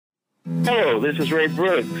Hello, this is Ray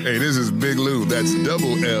Brooks. Hey, this is Big Lou. That's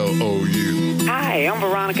double L-O-U. Hi, I'm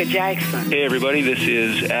Veronica Jackson. Hey, everybody, this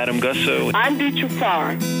is Adam Gusso. I'm Dietrich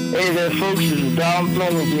Farr. Hey there, folks, this is Don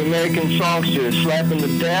Flemons, the American songster, slapping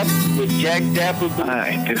the dap with Jack Dapper.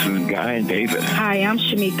 Hi, this is Guy Davis. Hi, I'm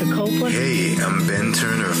Shamika Copeland. Hey, I'm Ben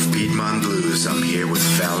Turner of Piedmont Blues. I'm here with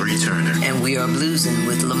Valerie Turner. And we are bluesing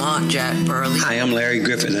with Lamont Jack Burley. Hi, I'm Larry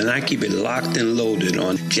Griffin, and I keep it locked and loaded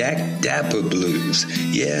on Jack Dapper Blues.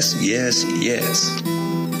 Yes, yes, yes.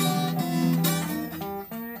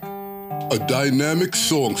 A dynamic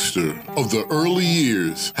songster of the early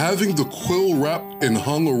years, having the quill wrapped and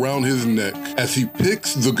hung around his neck as he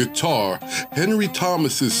picks the guitar, Henry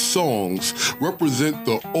Thomas's songs represent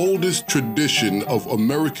the oldest tradition of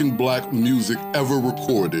American black music ever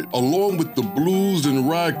recorded. Along with the blues and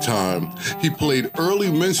ragtime, he played early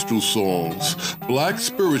minstrel songs, black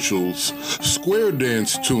spirituals, square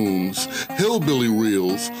dance tunes, hillbilly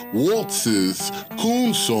reels, waltzes,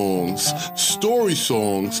 coon songs, story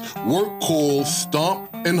songs, work calls, stomp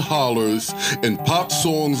and hollers, and pop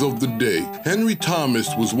songs of the day. Henry Thomas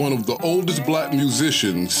was one of the oldest black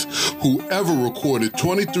musicians who ever recorded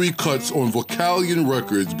 23 cuts on Vocalion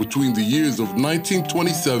Records between the years of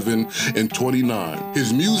 1927 and 29.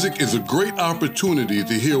 His music is a great opportunity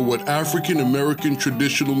to hear what African American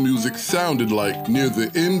traditional music sounded like near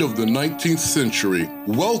the end of the 19th century.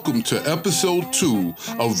 Welcome to episode 2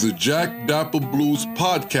 of the Jack Dapper Blues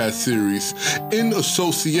podcast series in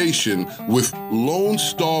association with Lone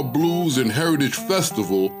Star Blues and Heritage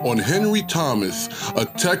Festival on Henry Thomas, a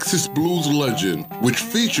Texas blues legend, which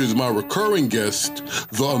features my recurring guest,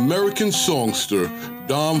 the American songster,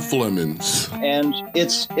 Don Flemons. And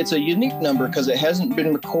it's a unique number because it hasn't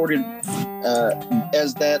been recorded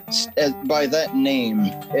by that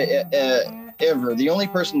name ever. The only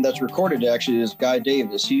person that's recorded actually is Guy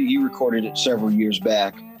Davis. He recorded it several years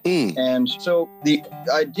back. And so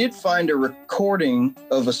I did find a recording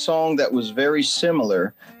of a song that was very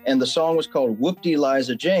similar, and the song was called Whoop-Dee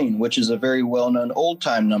Liza Jane, which is a very well-known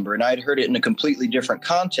old-time number, and I'd heard it in a completely different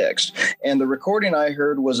context. And the recording I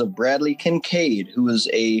heard was of Bradley Kincaid, who was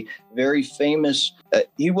a very famous,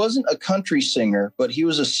 he wasn't a country singer, but he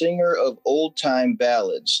was a singer of old-time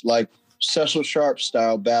ballads, like Cecil Sharp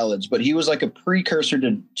style ballads, but he was like a precursor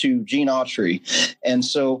to Gene Autry. And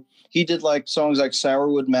so he did like songs like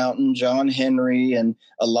Sourwood Mountain, John Henry, and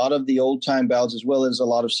a lot of the old time ballads, as well as a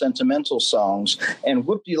lot of sentimental songs. And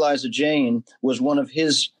Whoop-Dee Liza Jane was one of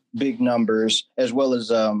his big numbers, as well as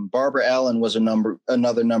Barbara Allen was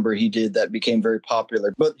another number he did that became very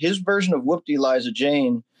popular. But his version of Whoop-Dee Liza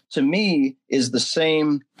Jane, to me, is the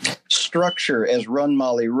same structure as Run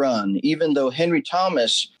Molly Run, even though Henry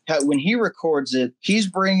Thomas, when he records it, he's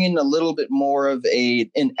bringing a little bit more of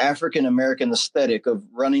an African-American aesthetic of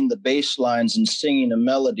running the bass lines and singing a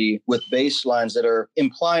melody with bass lines that are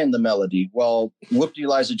implying the melody, while Whoop-Dee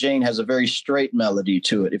Liza Jane has a very straight melody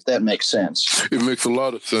to it, if that makes sense. It makes a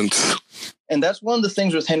lot of sense. And that's one of the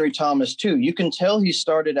things with Henry Thomas, too. You can tell he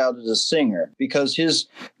started out as a singer because his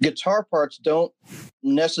guitar parts don't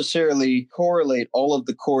necessarily correlate all of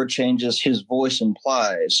the chord changes his voice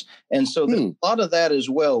implies. And so there's a lot of that as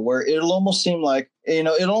well, where it'll almost seem like,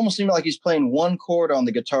 he's playing one chord on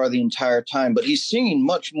the guitar the entire time, but he's singing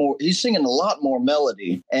much more. He's singing a lot more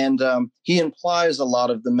melody, and he implies a lot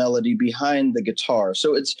of the melody behind the guitar.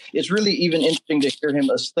 So it's really even interesting to hear him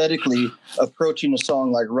aesthetically approaching a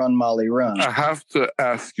song like Run Molly Run. I have to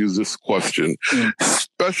ask you this question,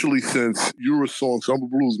 especially since you're a songster. I'm a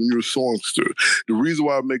bluesman, you're a songster. The reason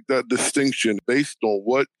why I make that distinction based on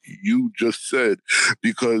what you just said,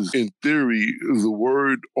 because in theory, the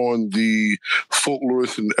word on the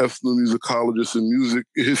folklorists and ethnomusicologists and music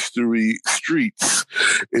history streets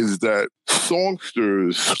is that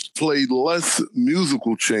songsters played less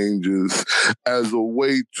musical changes as a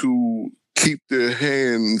way to keep their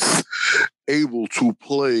hands able to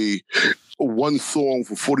play one song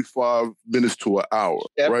for 45 minutes to an hour,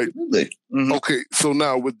 right? Absolutely. Mm-hmm. Okay, so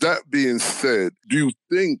now with that being said, do you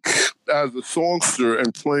think as a songster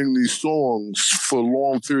and playing these songs for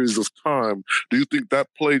long periods of time, do you think that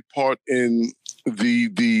played part in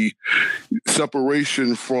the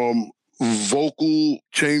separation from vocal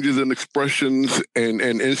changes and expressions and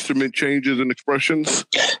instrument changes and expressions?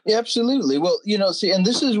 Yeah, absolutely. Well, and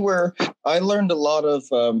this is where I learned a lot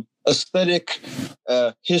of aesthetic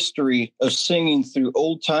history of singing through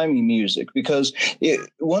old-timey music, because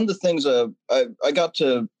one of the things I got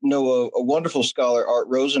to know a wonderful scholar, Art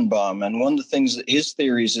Rosenbaum, and one of the things that his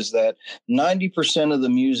theories is that 90% of the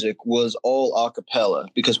music was all a cappella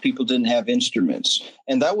because people didn't have instruments.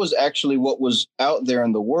 And that was actually what was out there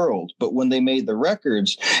in the world. But when they made the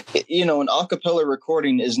records, an a cappella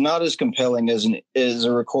recording is not as compelling as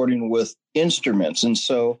a recording with instruments. And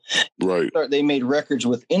so they made records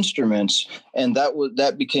with instruments, and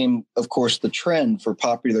that became, of course, the trend for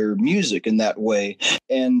popular music in that way.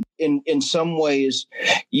 And in some ways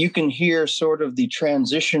you can hear sort of the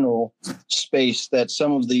transitional space that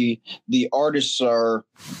some of the artists are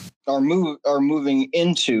moving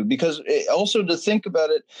into, because also, to think about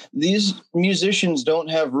it, these musicians don't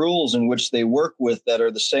have rules in which they work with that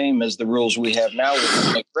are the same as the rules we have now.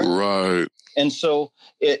 Right. And so,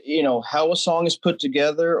 how a song is put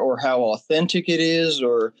together, or how authentic it is,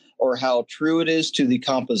 or how true it is to the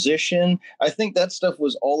composition, I think that stuff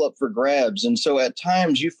was all up for grabs. And so at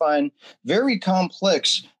times you find very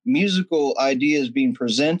complex musical ideas being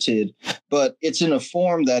presented, but it's in a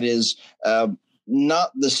form that is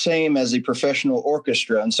not the same as a professional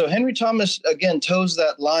orchestra. And so Henry Thomas, again, toes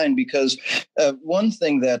that line, because one of the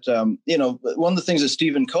things that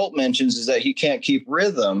Stephen Colt mentions is that he can't keep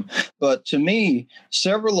rhythm. But to me,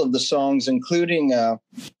 several of the songs, including, a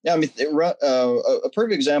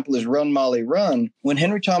perfect example is Run, Molly, Run. When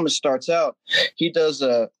Henry Thomas starts out, he does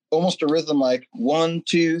almost a rhythm like 1,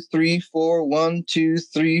 2, 3, 4, 1, 2,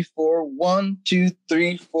 3, 4, 1, 2,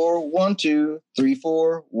 3, 4, 1, 2, 3,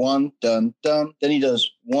 4, 1, dun, dun. Then he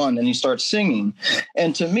does 1 and he starts singing.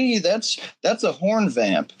 And to me, that's a horn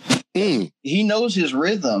vamp. He knows his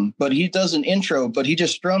rhythm, but he does an intro, but he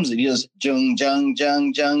just strums it. He does jung, jung,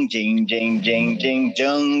 jung, jung, jing, jing, jing, jing,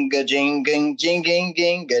 jung, ga, jing, jing, jing, jing,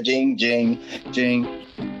 jing, ga, jing, jing, jing.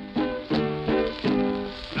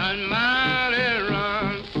 Run, Molly,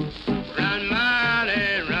 run. Run,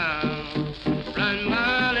 Molly, run. Run,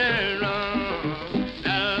 Molly, run.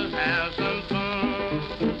 Let's have some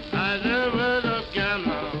fun. As there was a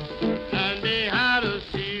gambler, learn me how to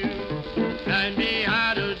steal. Learn me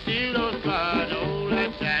how to steal those cards. Oh,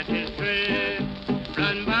 that Jack is straight.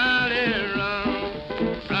 Run, Molly, run.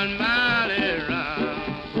 Run, Molly,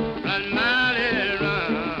 run. Run, Molly,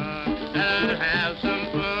 run. Let's have some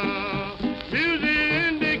fun. Music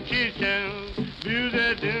in the kitchen,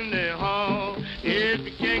 music in the hall. If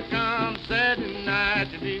you can't come Saturday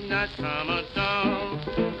night, you need not come at all.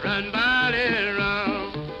 Run, Molly,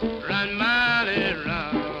 run. Run, Molly,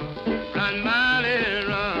 run. Run, Molly,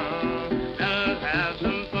 run. Let's have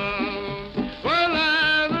some fun. Well,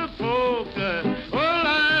 I the polka, well,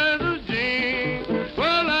 I the gin,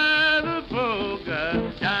 well, I the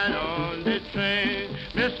polka, died on the train.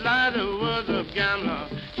 Miss Liza was a gambler.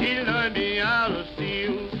 She learned me how to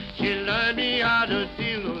steal. She learned me how to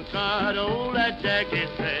steal those cards. Oh, that jacket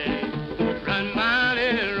train. Run,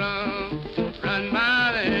 Molly, run. Run,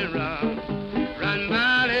 Molly, run. Run,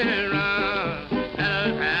 Molly, run. Let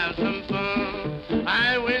us have some fun.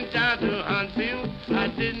 I went down to Huntsville. I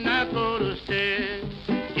did not go to stay.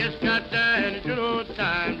 Just got there in good old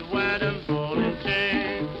time to wear them bowling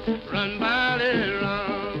chains. Run, Molly,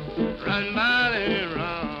 run. Run, Molly,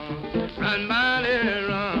 run. Run, Molly,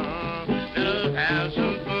 run. Let us have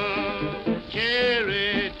some fun.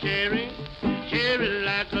 Cherry, cherry, cherry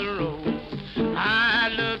like a rose. I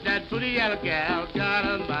love that pretty yellow gal, got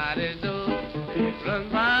a mighty nose.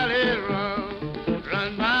 Run, Molly, run.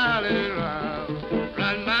 Run, Molly, run.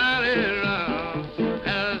 Run, Molly, run. Let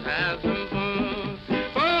us have some fun.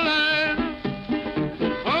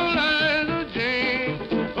 Oh, Liza Jane,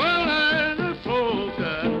 oh, Liza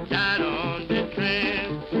polka, died on the train.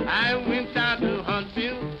 I went down to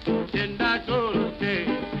Huntsville, did not go to stay.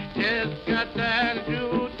 Just got that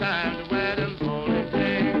due time to wear them bowling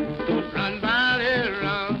chains. Run, Molly,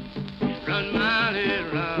 run. Run, Molly,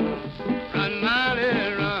 run. Run,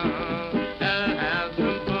 Molly, run. Let's have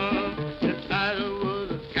some fun. This Liza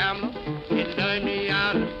was a gambler. She learned me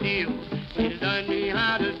how to steal. She learned me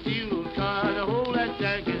how to steal those cards. To hold that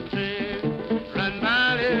jacket straight. Run,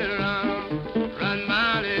 Molly, run. Run,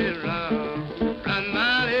 Molly, run. Run,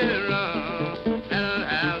 Molly, run. Let us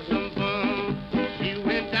have some fun. She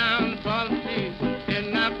went down to policy,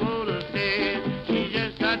 did not go to stay. She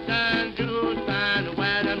just got time to do time to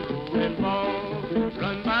wear them golden balls.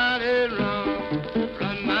 Run, Molly, run.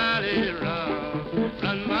 Run, Molly, run.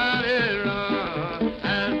 Run, Molly, run.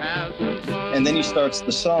 Let us have some fun. And then he starts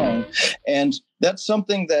the song. And that's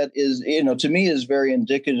something that is, to me is very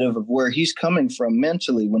indicative of where he's coming from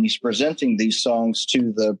mentally when he's presenting these songs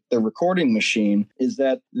to the recording machine, is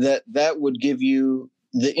that would give you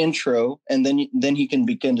the intro, and then he can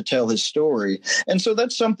begin to tell his story. And so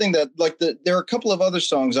that's something that, like, there are a couple of other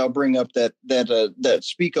songs I'll bring up that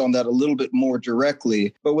speak on that a little bit more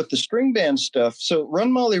directly. But with the string band stuff, so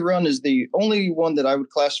Run Molly Run is the only one that I would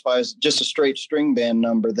classify as just a straight string band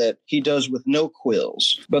number that he does with no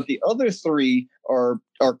quills. But the other three are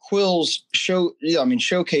quills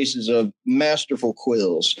showcases of masterful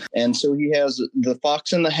quills. And so he has the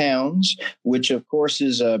Fox and the Hounds, which of course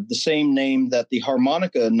is the same name that the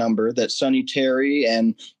harmonica number that Sonny Terry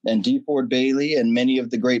and D. Ford Bailey and many of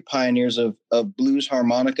the great pioneers of blues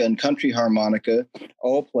harmonica and country harmonica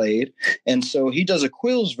all played. And so he does a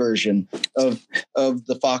quills version of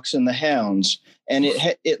the Fox and the Hounds. And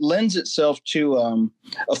it lends itself to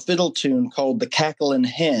a fiddle tune called The Cacklin'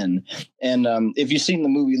 Hen. And if you've seen the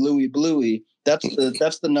movie Louie Bluey, that's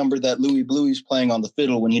the number that Louie Bluey's playing on the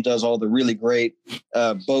fiddle when he does all the really great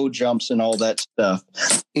bow jumps and all that stuff.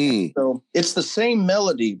 So it's the same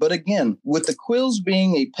melody, but again, with the quills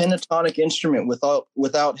being a pentatonic instrument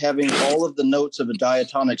without having all of the notes of a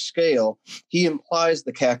diatonic scale, he implies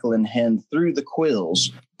the Cacklin' Hen through the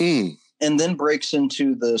quills. And then breaks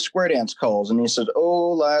into the square dance calls. And he says,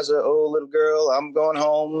 "Oh, Liza, oh, little girl, I'm going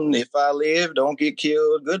home. If I live, don't get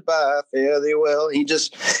killed. Goodbye, fare thee well."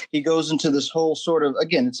 He goes into this whole sort of,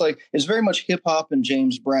 again, it's very much hip hop and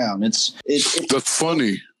James Brown. That's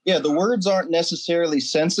funny. Yeah, the words aren't necessarily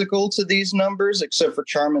sensical to these numbers, except for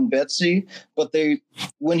Charmin' Betsy. But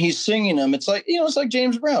when he's singing them, it's like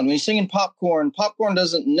James Brown. When he's singing popcorn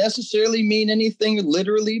doesn't necessarily mean anything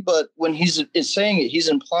literally, but when he's saying it, he's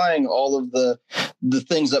implying all of the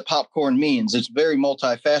things that popcorn means. It's very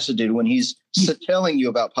multifaceted when he's telling you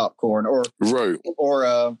about popcorn, or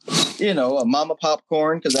a Mama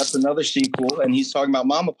Popcorn, because that's another sequel, and he's talking about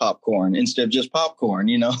Mama Popcorn instead of just popcorn.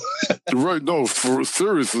 Right? No,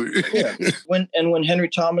 seriously. Yeah. When Henry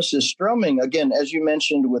Thomas is strumming, again, as you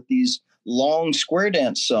mentioned, with these long square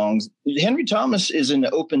dance songs, Henry Thomas is in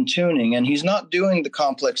open tuning, and he's not doing the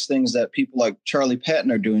complex things that people like Charlie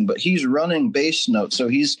Patton are doing, but he's running bass notes. So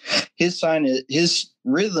his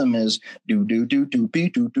rhythm is do do do do be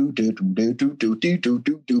do do do do do do do do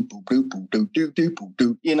do do do do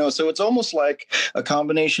do do. So it's almost like a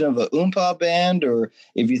combination of a oompa band, or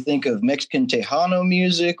if you think of Mexican Tejano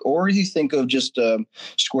music, or you think of just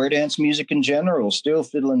square dance music in general. Still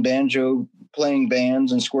fiddle and banjo playing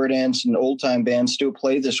bands and square dance and old time bands still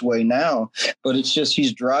play this way now, but it's just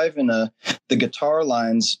he's driving the guitar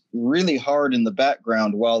lines really hard in the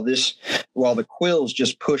background while the quills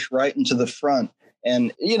just push right into the front.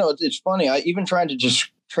 And it's funny, I even tried to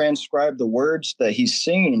just transcribe the words that he's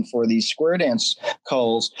singing for these square dance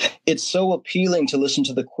calls. It's so appealing to listen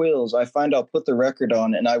to the quills. I find I'll put the record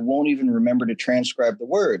on and I won't even remember to transcribe the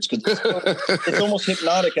words, because it's almost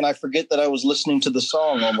hypnotic, and I forget that I was listening to the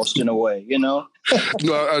song almost in a way, No,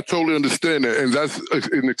 I totally understand that, and that's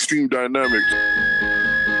an extreme dynamic.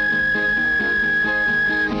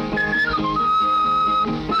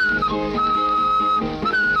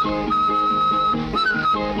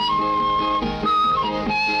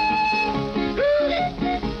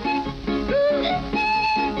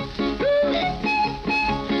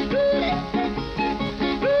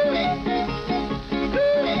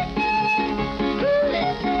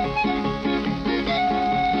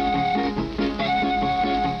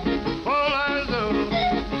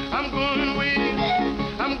 I'm going away.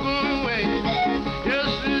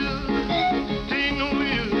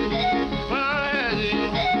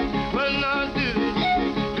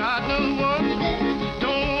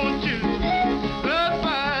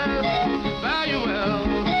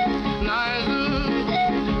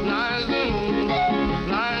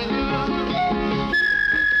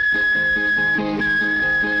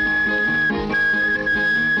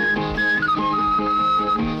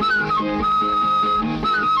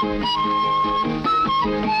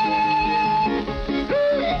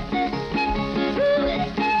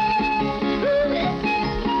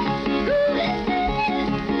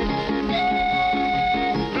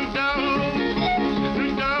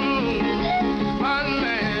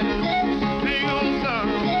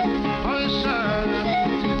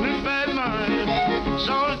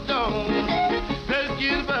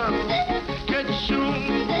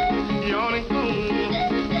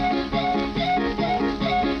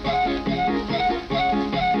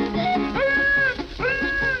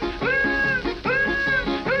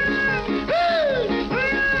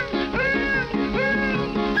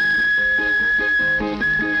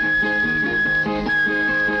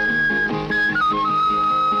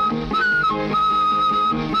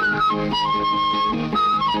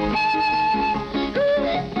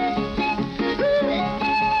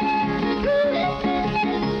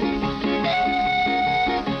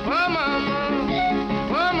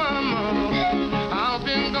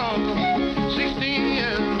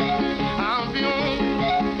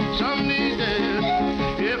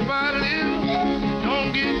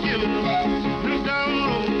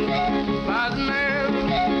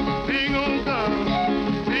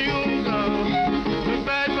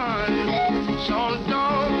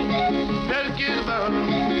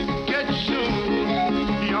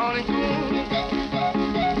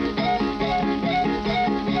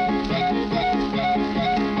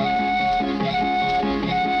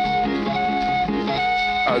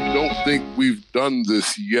 don't think we've done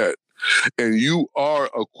this yet, and you are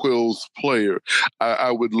a quills player,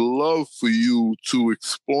 I would love for you to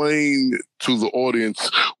explain to the audience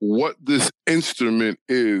what this instrument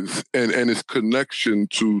is and its connection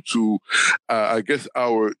to I guess,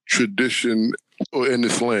 our tradition in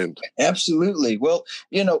this land. Absolutely. Well,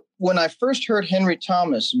 when I first heard Henry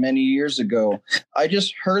Thomas many years ago, I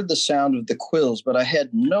just heard the sound of the quills, but I had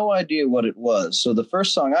no idea what it was. So the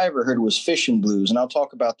first song I ever heard was Fishin' Blues, and I'll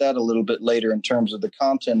talk about that a little bit later in terms of the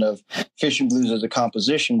content of Fishin' Blues as a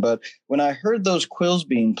composition. But when I heard those quills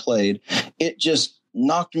being played, it just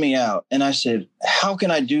knocked me out. And I said, how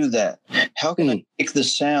can I do that? How can I make the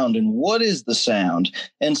sound? And what is the sound?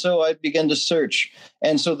 And so I began to search.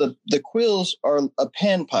 And so the quills are a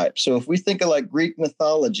panpipe. So if we think of like Greek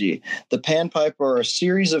mythology, the panpipe are a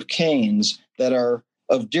series of canes that are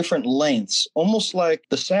of different lengths, almost like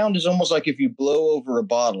the sound is almost like if you blow over a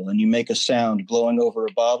bottle and you make a sound blowing over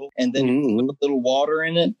a bottle, and then you put a little water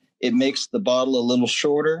in it, it makes the bottle a little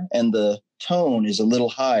shorter and the tone is a little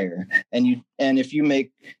higher. And if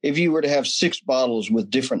you were to have 6 bottles with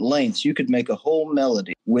different lengths, you could make a whole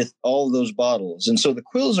melody with all of those bottles. And so the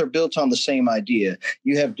quills are built on the same idea.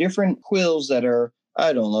 You have different quills that are,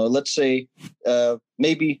 I don't know, let's say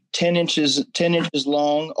maybe 10 inches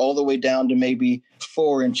long, all the way down to maybe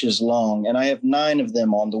 4 inches long. And I have 9 of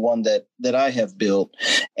them on the one that I have built.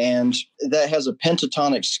 And that has a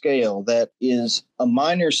pentatonic scale that is a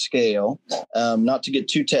minor scale, not to get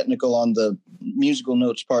too technical on the musical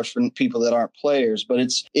notes parts for people that aren't players, but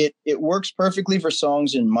it works perfectly for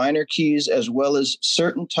songs in minor keys as well as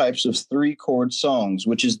certain types of 3-chord songs,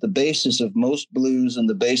 which is the basis of most blues and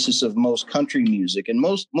the basis of most country music. And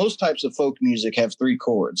most types of folk music have 3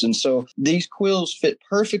 chords. And so these quills fit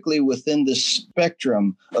perfectly within this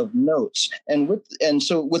spectrum of notes. And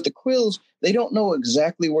so with the quills, they don't know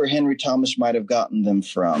exactly where Henry Thomas might have gotten them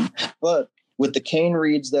from. But with the cane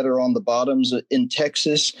reeds that are on the bottoms in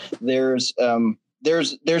Texas, there's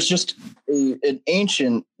just an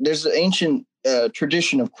ancient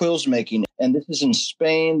tradition of quills making. And this is in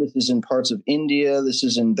Spain. This is in parts of India. This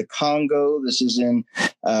is in the Congo. This is in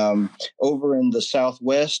over in the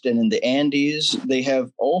Southwest and in the Andes. They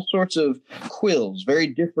have all sorts of quills, very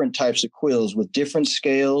different types of quills with different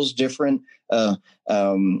scales, different makeups.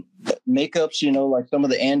 Like some of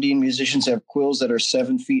the Andean musicians have quills that are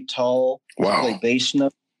 7 feet tall. Wow. Play bass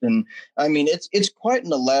notes. And I mean, it's quite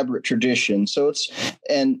an elaborate tradition. So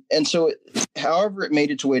however it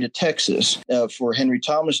made its way to Texas for Henry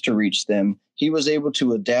Thomas to reach them, he was able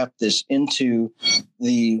to adapt this into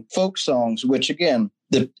the folk songs, which again,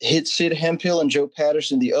 the hit Sid Hemphill and Joe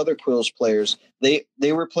Patterson, the other quills players,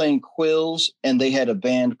 they were playing quills and they had a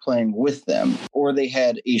band playing with them, or they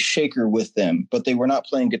had a shaker with them, but they were not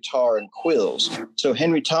playing guitar and quills. So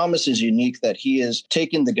Henry Thomas is unique that he has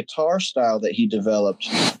taken the guitar style that he developed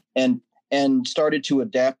and started to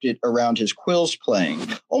adapt it around his quills playing,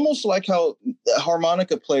 almost like how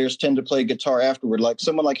harmonica players tend to play guitar afterward. Like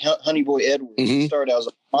someone like Honey Boy Edwards, he started out as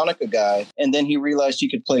a harmonica guy, and then he realized he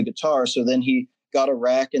could play guitar, so then he got a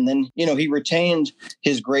rack, and then he retained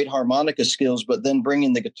his great harmonica skills, but then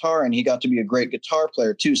bringing the guitar in, he got to be a great guitar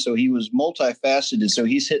player too. So he was multifaceted. So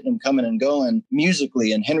he's hitting them coming and going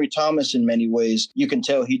musically. And Henry Thomas, in many ways, you can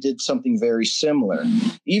tell he did something very similar.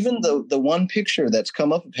 Even the one picture that's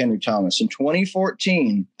come up of Henry Thomas in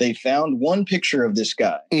 2014, they found one picture of this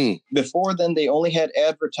guy. Before then, they only had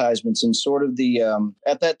advertisements and sort of the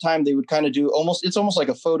at that time they would kind of do it's almost like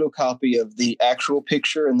a photocopy of the actual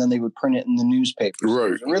picture, and then they would print it in the newspaper.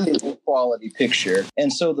 Right. It's a really low quality picture.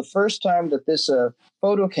 And so the first time that this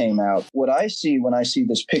photo came out, what I see when I see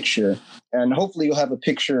this picture, and hopefully you'll have a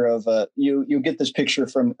picture of you'll get this picture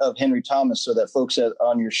of Henry Thomas so that folks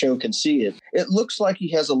on your show can see it. It looks like he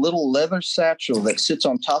has a little leather satchel that sits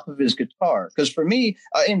on top of his guitar. Because for me,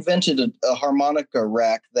 I invented a harmonica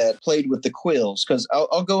rack that played with the quills. Because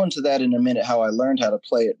I'll go into that in a minute, how I learned how to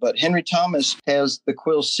play it. But Henry Thomas has the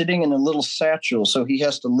quills sitting in a little satchel, so he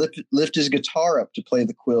has to lift his guitar up to play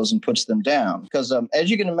the quills and puts them down. Because as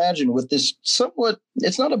you can imagine, with this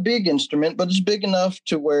it's not a big instrument, but it's big enough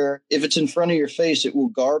to where if it's in front of your face, it will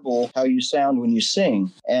garble how you sound when you sing.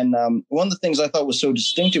 And one of the things I thought was so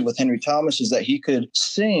distinctive with Henry Thomas is that he could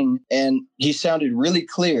sing and he sounded really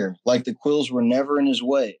clear, like the quills were never in his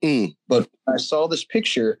way. But when I saw this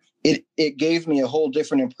picture, it gave me a whole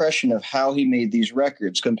different impression of how he made these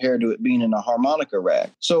records compared to it being in a harmonica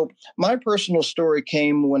rack. So my personal story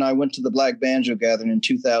came when I went to the Black Banjo Gathering in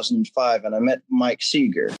 2005, and I met Mike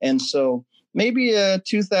Seeger. And so maybe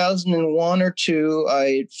 2001 or 2,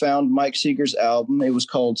 I found Mike Seeger's album. It was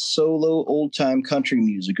called Solo Old Time Country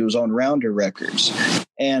Music. It was on Rounder Records.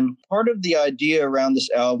 And part of the idea around this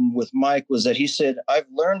album with Mike was that he said, I've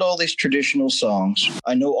learned all these traditional songs.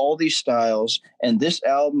 I know all these styles, and this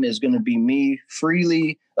album is going to be me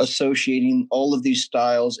freely associating all of these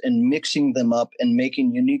styles and mixing them up and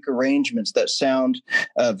making unique arrangements that sound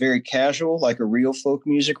very casual, like a real folk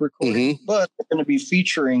music recording, but they're going to be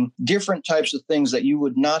featuring different types of things that you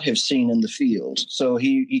would not have seen in the field. So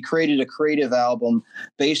he created a creative album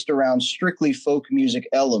based around strictly folk music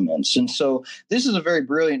elements. And so this is a very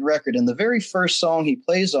brilliant record. And the very first song he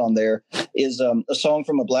plays on there is a song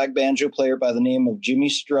from a black banjo player by the name of Jimmy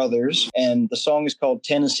Struthers. And the song is called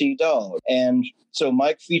Tennessee Dog. And so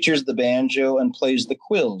Mike features the banjo and plays the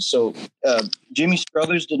quills. So Jimmy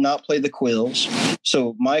Struthers did not play the quills.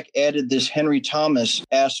 So Mike added this Henry Thomas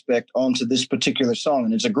aspect onto this particular song.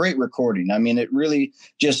 And it's a great recording. I mean, it really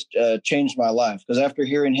just changed my life, because after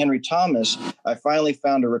hearing Henry Thomas, I finally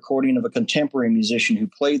found a recording of a contemporary musician who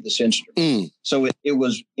played this instrument. So it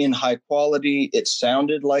was in high quality. It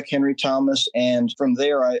sounded like Henry Thomas. And from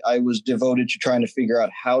there, I was devoted to trying to figure out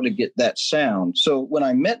how to get that sound. So when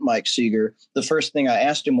I met Mike Seeger, the first thing I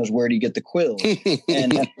asked him was, where did he get the quills?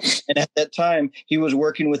 and at that time, he was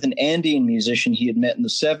working with an Andean musician he had met in the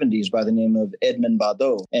 70s by the name of Edmond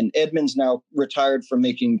Badeau. And Edmond's now retired from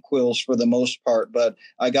making quills for the most part, but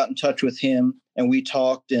I got in touch with him and we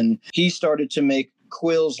talked, and he started to make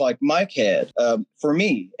quills like Mike had for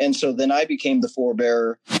me. And so then I became the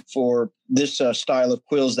forebearer for this style of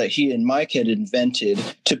quills that he and Mike had invented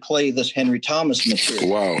to play this Henry Thomas material.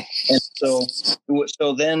 Wow. And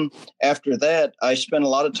so then after that, I spent a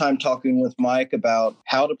lot of time talking with Mike about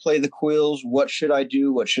how to play the quills, what should I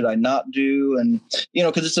do, what should I not do? And, you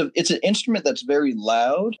know, because it's an instrument that's very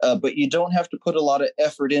loud, but you don't have to put a lot of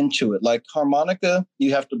effort into it. Like harmonica,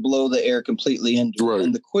 you have to blow the air completely into it.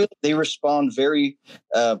 And the quill, they respond very,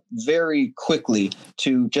 very quickly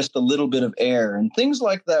to just a little bit of air. And things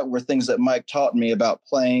like that were things that Mike taught me about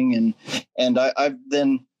playing. And I've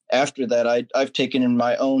then, after that, I've taken in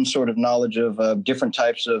my own sort of knowledge of different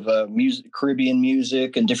types of music, Caribbean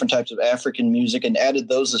music, and different types of African music, and added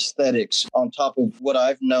those aesthetics on top of what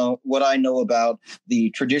I know about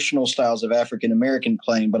the traditional styles of African American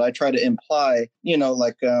playing. But I try to imply, you know,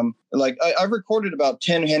 like I've recorded about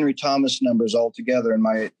 10 Henry Thomas numbers altogether in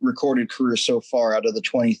my recorded career so far out of the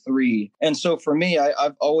 23. And so for me,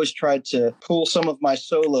 I've always tried to pull some of my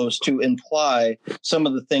solos to imply some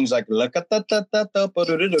of the things like and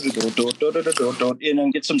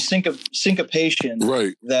get some syncopation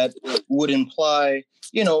that would imply,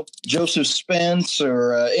 you know, Joseph Spence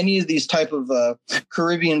or any of these type of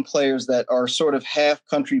Caribbean players that are sort of half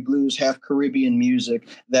country blues, half Caribbean music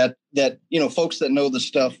that, you know, folks that know the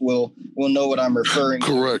stuff will know what I'm referring to.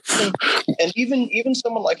 Correct. And even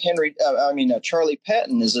someone like Charlie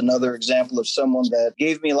Patton is another example of someone that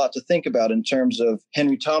gave me a lot to think about in terms of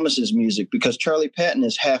Henry Thomas's music, because Charlie Patton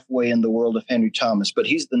is halfway in the world of Henry Thomas, but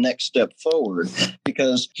he's the next step forward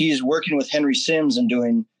because he's working with Henry Sims and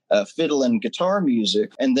doing fiddle and guitar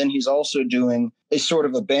music. And then he's also doing a sort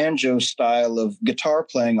of a banjo style of guitar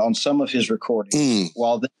playing on some of his recordings,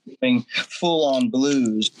 while they're doing full-on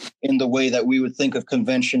blues in the way that we would think of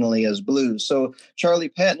conventionally as blues. So Charlie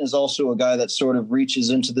Patton is also a guy that sort of reaches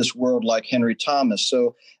into this world like Henry Thomas.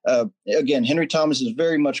 So again, Henry Thomas is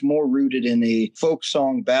very much more rooted in a folk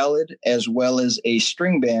song ballad as well as a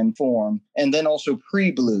string band form, and then also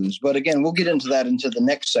pre-blues. But again, we'll get into that into the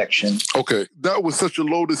next section. Okay, that was such a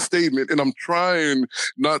loaded statement, and I'm trying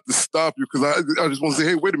not to stop you because I just want to say,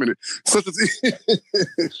 hey, wait a minute.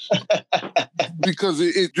 Because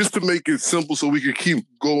it just to make it simple so we can keep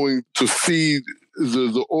going to feed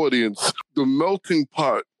the audience, the melting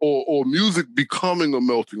pot or music becoming a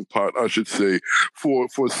melting pot, I should say, for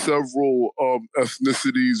several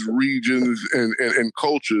ethnicities, regions, and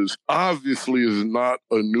cultures, obviously is not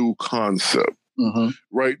a new concept.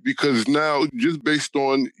 Right? Because now, just based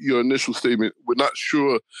on your initial statement, we're not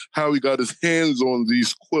sure how he got his hands on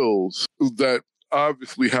these quills that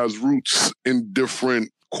obviously has roots in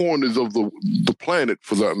different corners of the planet,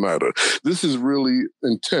 for that matter. This is really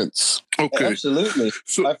intense. Okay. Absolutely.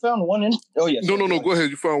 So I found one in... Oh, yes. No. Go ahead.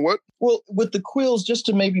 You found what? Well, with the quills, just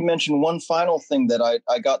to maybe mention one final thing that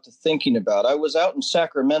I got to thinking about. I was out in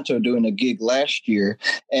Sacramento doing a gig last year,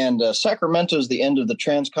 and Sacramento is the end of the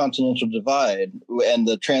Transcontinental Divide and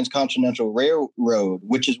the Transcontinental Railroad,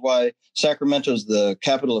 which is why Sacramento is the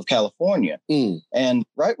capital of California. And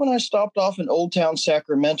right when I stopped off in Old Town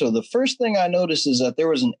Sacramento, the first thing I noticed is that there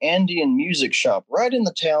was an Andean music shop right in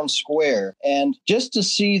the town square. And just to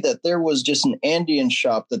see that there was just an Andean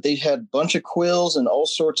shop that they had a bunch of quills and all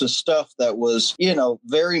sorts of stuff that was,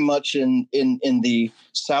 very much in the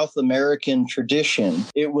South American tradition.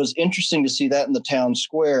 It was interesting to see that in the town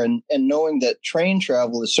square, and knowing that train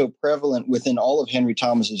travel is so prevalent within all of Henry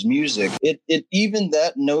Thomas's music. It even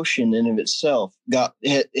that notion in of itself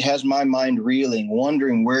has my mind reeling,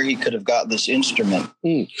 wondering where he could have got this instrument.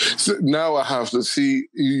 So now I have to see.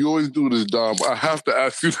 You always do this, Dom. I have to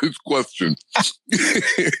ask you this question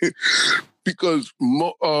because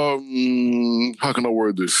how can I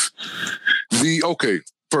word this?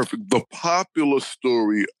 Perfect. The popular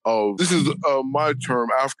story of, this is my term,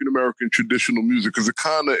 African American traditional music, because it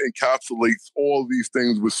kind of encapsulates all these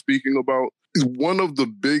things we're speaking about. One of the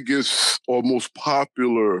biggest or most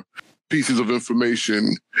popular pieces of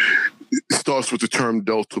information starts with the term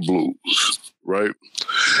Delta blues, right?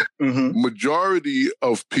 Mm-hmm. Majority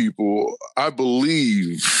of people, I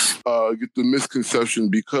believe, get the misconception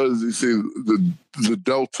because they say the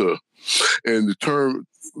Delta and the term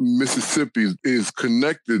Mississippi is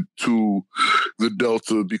connected to the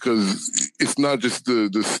Delta because it's not just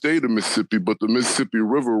the state of Mississippi, but the Mississippi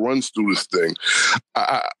River runs through this thing.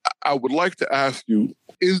 I would like to ask you,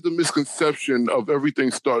 is the misconception of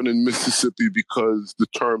everything starting in Mississippi because the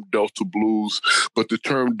term Delta blues, but the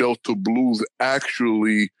term Delta blues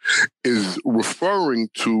actually is referring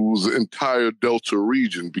to the entire Delta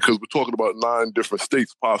region, because we're talking about 9 different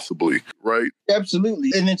states possibly, right?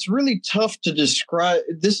 Absolutely. And it's really tough to describe.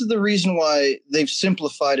 This is the reason why they've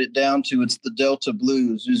simplified it down to it's the Delta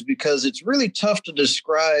blues, is because it's really tough to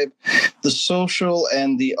describe the social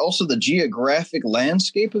and also the geographic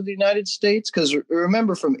landscape of the United States. Because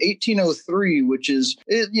remember, from 1803, which is,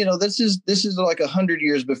 this is like 100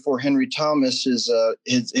 years before Henry Thomas has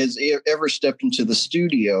ever stepped into the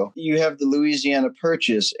studio. You have the Louisiana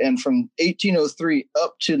Purchase, and from 1803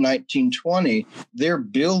 up to 1920, they're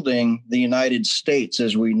building the United States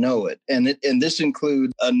as we know it, and this includes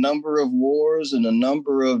a number of wars and a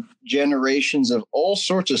number of generations of all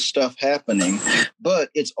sorts of stuff happening, but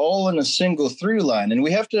it's all in a single through line. And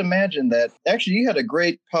we have to imagine that. Actually, you had a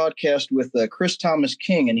great podcast with Chris Thomas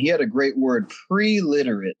King, and he had a great word,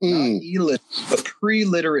 pre-literate, not illiterate, but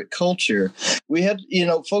pre-literate culture. We had,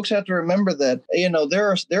 folks have to remember that,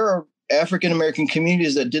 there are African-American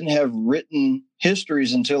communities that didn't have written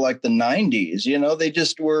histories until like the 90s. They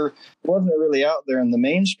just wasn't really out there in the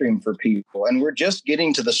mainstream for people. And we're just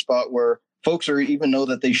getting to the spot where folks are even know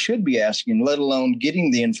that they should be asking, let alone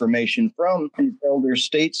getting the information from these elder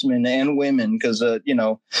statesmen and women. Because,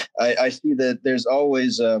 I see that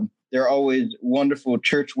there are always wonderful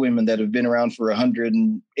church women that have been around for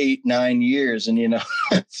 108, 9 years. And,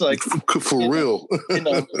 it's like, for real,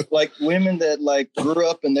 like women that like grew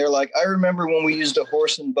up and they're like, I remember when we used a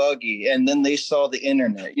horse and buggy, and then they saw the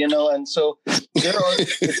internet, and so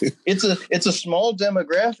it's a small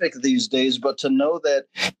demographic these days, but to know that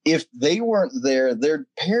if they weren't there, their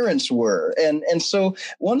parents were. And so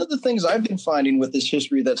one of the things I've been finding with this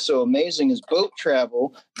history that's so amazing is boat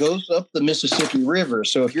travel goes up the Mississippi River.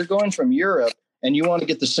 So if you're going from Europe and you want to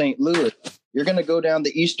get to St. Louis, you're going to go down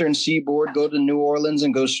the eastern seaboard, go to New Orleans,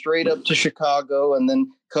 and go straight up to Chicago, and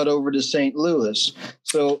then cut over to St. Louis.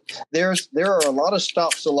 So there are a lot of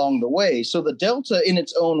stops along the way. So the Delta, in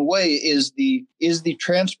its own way, is the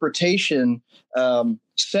transportation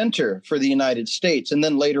center for the United States. And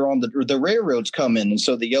then later on, the railroads come in, and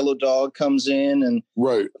so the Yellow Dog comes in, and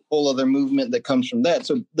right, a whole other movement that comes from that.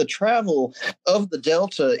 So the travel of the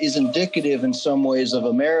Delta is indicative in some ways of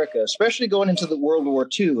America, especially going into the World War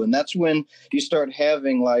II. And that's when you start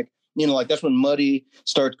having that's when Muddy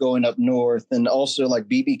starts going up north, and also like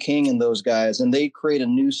B.B. King and those guys, and they create a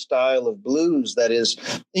new style of blues that is,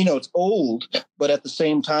 it's old, but at the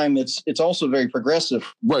same time, it's also very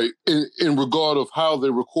progressive. Right, in regard of how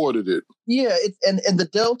they recorded it. Yeah, and the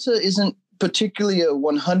Delta isn't particularly a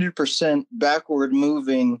 100% backward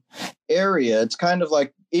moving area. It's kind of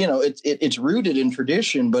like, it's rooted in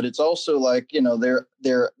tradition, but it's also like, they're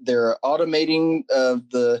automating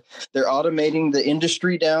the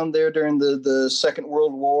industry down there during the Second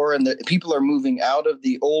World War, and the people are moving out of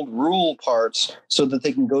the old rural parts so that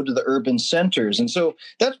they can go to the urban centers. And so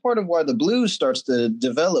that's part of why the blues starts to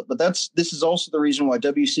develop. But this is also the reason why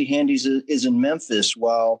W.C. Handy's is in Memphis,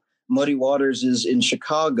 while Muddy Waters is in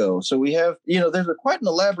Chicago. So we have, there's quite an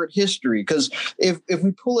elaborate history, because if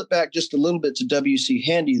we pull it back just a little bit to W.C.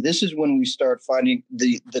 Handy, this is when we start finding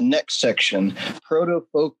the next section,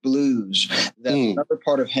 proto-folk blues. That's another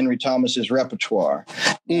part of Henry Thomas's repertoire.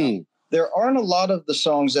 there aren't a lot of the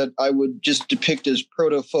songs that I would just depict as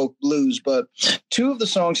proto-folk blues, but two of the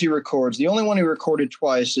songs he records, the only one he recorded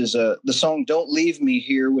twice is the song Don't Leave Me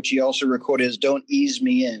Here, which he also recorded as Don't Ease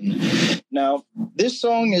Me In. Now, this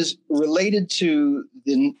song is related to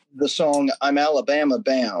the song I'm Alabama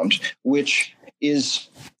Bound, which is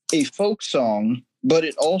a folk song, but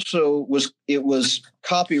it also was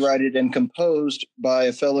copyrighted and composed by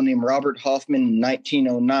a fellow named Robert Hoffman in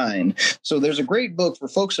 1909. So there's a great book for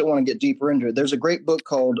folks that want to get deeper into it. There's a great book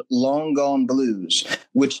called Long Gone Blues,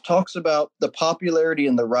 which talks about the popularity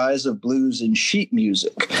and the rise of blues in sheet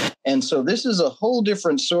music. And so this is a whole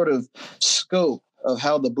different sort of scope of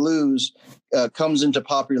how the blues comes into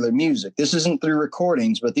popular music. This isn't through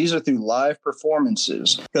recordings, but these are through live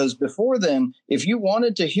performances. Because before then, if you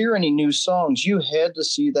wanted to hear any new songs, you had to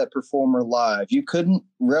see that performer live. You couldn't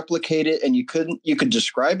replicate it, and you could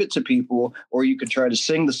describe it to people, or you could try to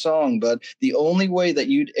sing the song. But the only way that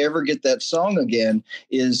you'd ever get that song again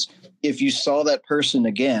is if you saw that person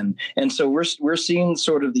again. And so we're seeing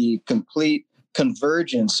sort of the complete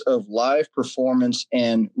convergence of live performance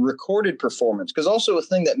and recorded performance. Because also a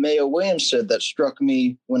thing that Mayo Williams said that struck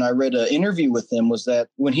me when I read an interview with him was that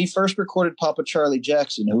when he first recorded Papa Charlie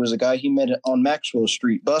Jackson, who was a guy he met on Maxwell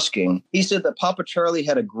Street busking, he said that Papa Charlie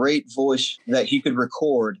had a great voice that he could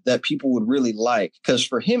record that people would really like. Because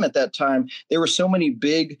for him at that time, there were so many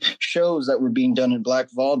big shows that were being done in Black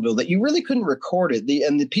Vaudeville that you really couldn't record it.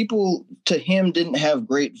 And the people to him didn't have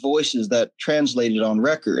great voices that translated on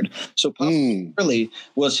record. So Papa really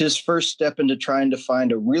was his first step into trying to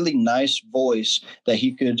find a really nice voice that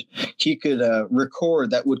he could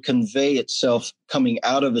record that would convey itself coming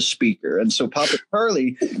out of a speaker. And so Papa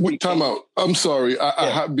Charlie... Time out. I'm sorry.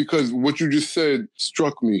 Because what you just said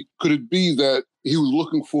struck me. Could it be that he was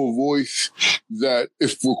looking for a voice that,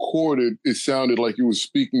 if recorded, it sounded like he was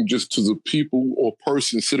speaking just to the people or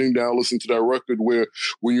person sitting down listening to that record, where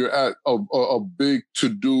when you're at a big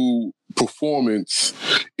to-do performance,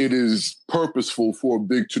 it is purposeful for a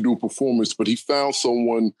big to-do performance, but he found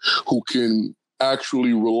someone who can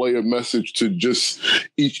actually relay a message to just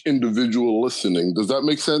each individual listening. Does that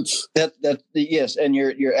make sense? Yes, and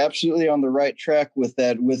you're absolutely on the right track with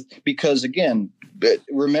that. Because again,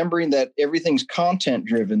 remembering that everything's content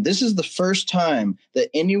driven, this is the first time that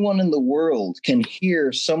anyone in the world can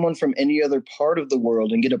hear someone from any other part of the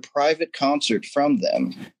world and get a private concert from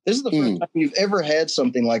them. This is the first time you've ever had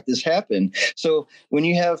something like this happen. So when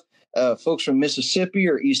you have folks from Mississippi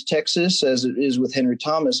or East Texas, as it is with Henry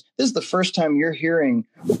Thomas, this is the first time you're hearing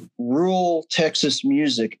rural Texas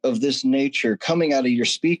music of this nature coming out of your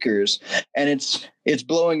speakers. And it's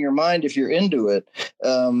blowing your mind if you're into it.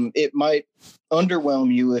 It might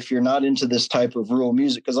underwhelm you if you're not into this type of rural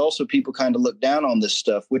music, because also people kind of look down on this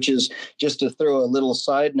stuff, which is, just to throw a little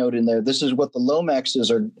side note in there, this is what the Lomaxes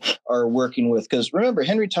are working with. Because remember,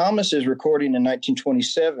 Henry Thomas is recording in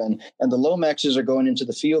 1927, and the Lomaxes are going into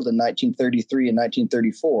the field in 1933 and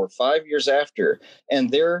 1934, 5 years after. And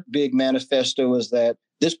their big manifesto is that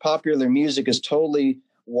this popular music is totally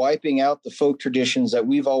wiping out the folk traditions that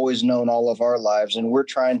we've always known all of our lives, and we're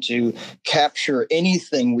trying to capture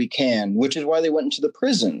anything we can, which is why they went into the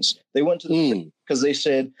prisons. They went to the because they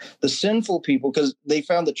said the sinful people, because they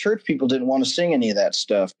found the church people didn't want to sing any of that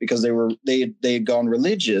stuff because they had gone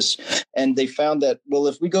religious, and they found that, well,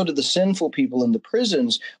 if we go to the sinful people in the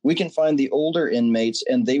prisons, we can find the older inmates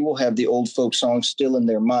and they will have the old folk songs still in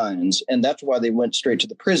their minds, and that's why they went straight to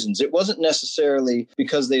the prisons. It wasn't necessarily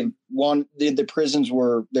because the prisons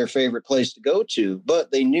were their favorite place to go to,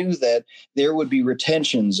 but they knew that there would be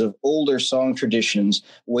retentions of older song traditions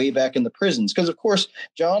way back in the prisons. Because of course,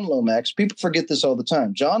 John Lomax, people forget this all the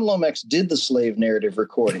time, John Lomax did the slave narrative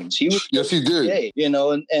recordings. Yes, he did.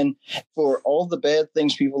 And for all the bad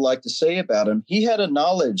things people like to say about him, he had a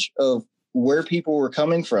knowledge of where people were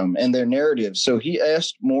coming from and their narratives. So he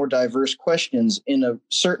asked more diverse questions in a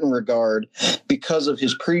certain regard because of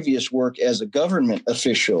his previous work as a government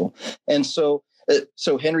official. And so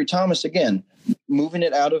Henry Thomas, again, moving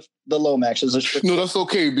it out of the Lomaxes. No, that's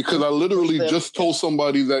okay, because I literally just told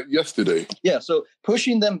somebody that yesterday. Yeah, so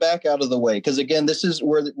pushing them back out of the way, because again, this is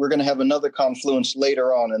where we're going to have another confluence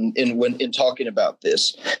later on in talking about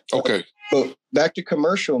this. Okay. But back to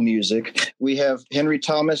commercial music, we have Henry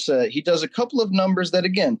Thomas. He does a couple of numbers that,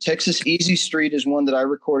 again, Texas Easy Street is one that I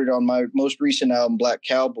recorded on my most recent album, Black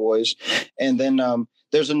Cowboys. And then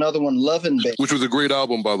there's another one, Lovin' Baby, which was a great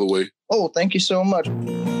album, by the way. Oh, thank you so much.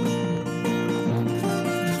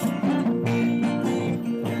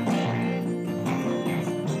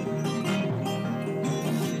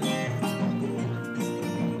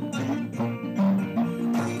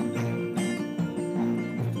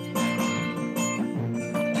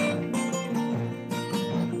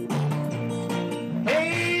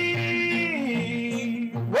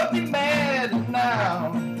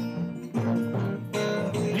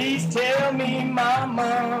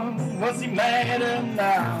 matter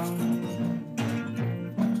now?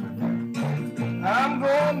 I'm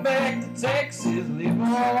going back to Texas, live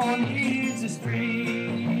on Easy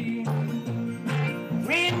Street.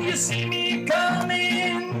 When you see me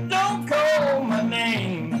coming, don't call my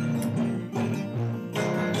name.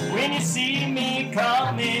 When you see me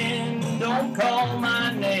coming, don't call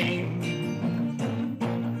my name.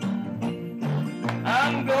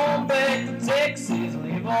 I'm going back to Texas,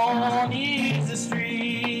 live on Easy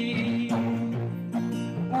Street.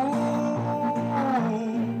 Ooh,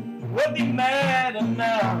 what's the matter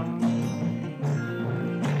now?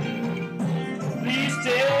 Please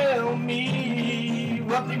tell me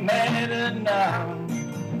what's the matter now.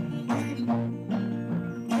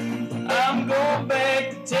 I'm going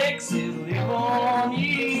back to Texas, live on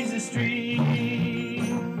Easy Street.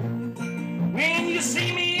 When you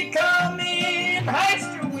see me coming,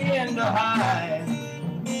 heist your window high.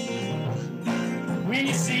 When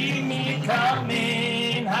you see me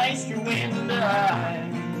coming, heist your window high.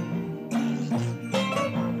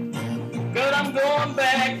 'Cause I'm going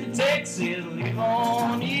back to Texas, live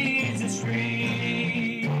on Easy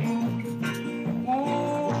Street.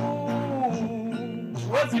 Ooh,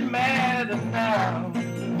 what's the matter now?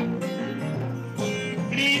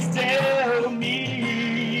 Please tell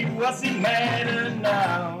me what's the matter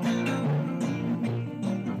now?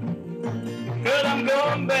 'Cause I'm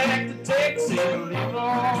going back to Texas, live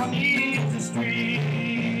on Easy Street.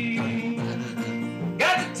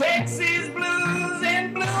 Got the Texas blues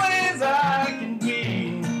and blue as I can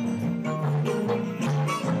be.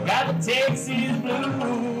 Got the Texas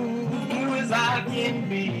blues, blue as I can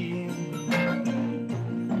be.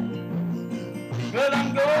 'Cause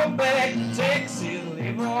I'm going back to Texas,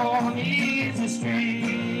 live on Easy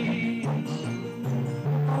Street.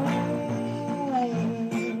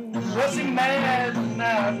 What's the matter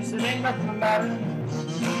now? Just it ain't nothing the matter.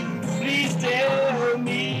 Please tell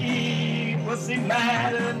me what's the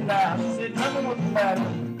matter now? Said nothing what's the matter.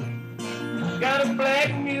 Got a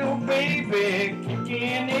black mule baby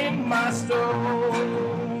kicking in my store.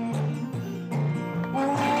 Ooh,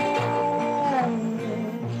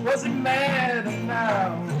 what's the matter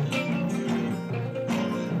now?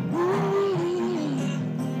 Ooh,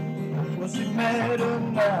 what's the matter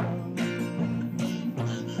now?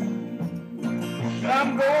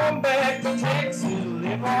 I'm going back to Texas,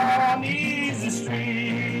 live on Easy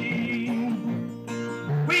Street.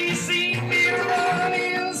 When you see me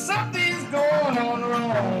running, something's going on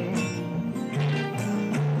wrong.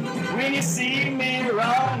 When you see me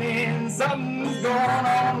running, something's going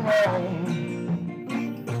on wrong.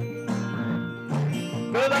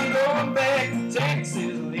 'Cause I'm going back to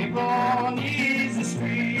Texas, live on Easy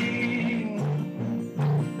Street.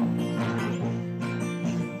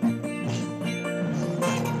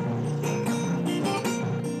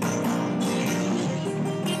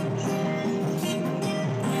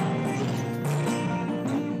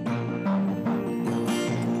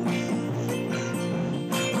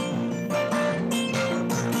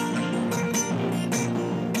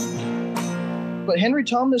 But Henry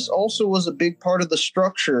Thomas also was a big part of the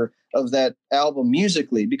structure of that album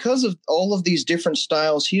musically because of all of these different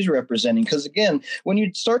styles he's representing. Because again, when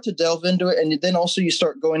you start to delve into it, and then also you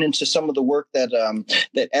start going into some of the work that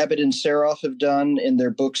that Abbott and Saroff have done in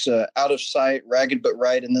their books, Out of Sight, Ragged But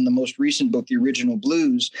Right, and then the most recent book, The Original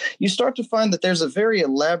Blues, you start to find that there's a very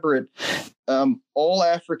elaborate all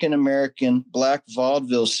African-American black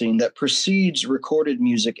vaudeville scene that precedes recorded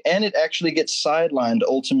music, and it actually gets sidelined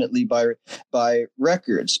ultimately by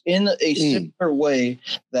records in a similar way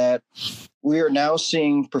that we are now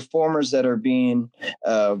seeing performers that are being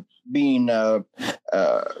that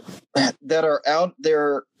are out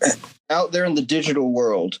there in the digital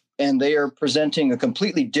world, and they are presenting a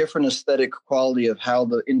completely different aesthetic quality of how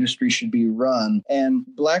the industry should be run. And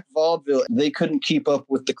black vaudeville, they couldn't keep up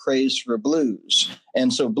with the craze for blues.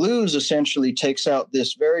 And so blues essentially takes out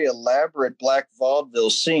this very elaborate black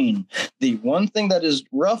vaudeville scene. The one thing that is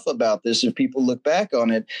rough about this, if people look back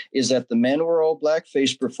on it, is that the men were all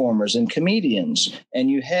blackface performers and comedians,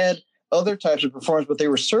 and you had other types of performers, but they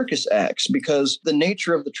were circus acts, because the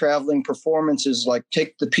nature of the traveling performance is like,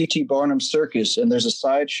 take the P.T. Barnum Circus, and there's a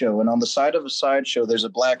sideshow, and on the side of a sideshow, there's a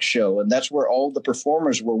black show, and that's where all the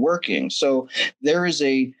performers were working. So there is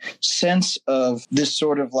a sense of this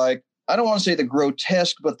sort of like, I don't want to say the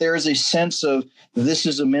grotesque, but there is a sense of this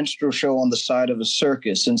is a minstrel show on the side of a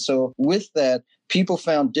circus. And so with that, people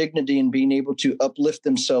found dignity in being able to uplift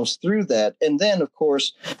themselves through that. And then, of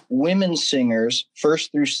course, women singers,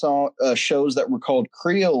 first through shows that were called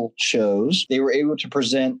Creole shows, they were able to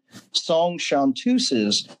present song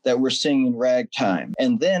chanteuses that were singing ragtime.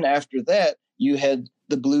 And then after that, you had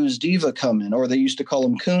the blues diva come in, or they used to call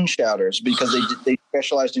them coon shouters because they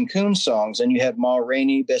specialized in coon songs. And you had Ma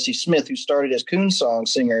Rainey, Bessie Smith, who started as coon song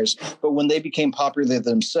singers, but when they became popular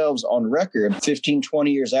themselves on record, 15,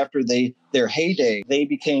 20 years after their heyday, they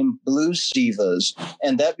became blues divas.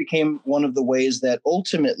 And that became one of the ways that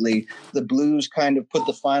ultimately the blues kind of put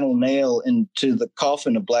the final nail into the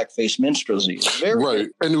coffin of blackface minstrelsy. Right.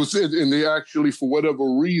 And they actually, for whatever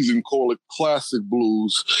reason, call it classic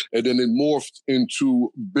blues, and then it morphed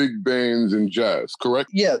into big bands and jazz, correct?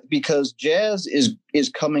 Yeah, because jazz is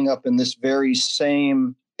coming up in this very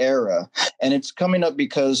same era, and it's coming up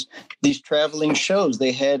because these traveling shows,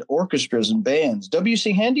 they had orchestras and bands.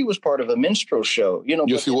 W.C. Handy was part of a minstrel show,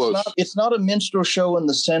 Yes, he was. It's not a minstrel show in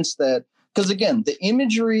the sense that, because again, the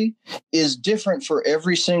imagery is different for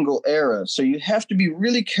every single era. So you have to be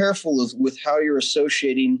really careful with how you're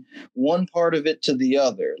associating one part of it to the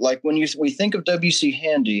other. Like when we think of W.C.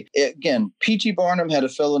 Handy, again, P.T. Barnum had a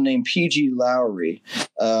fellow named P.G. Lowry,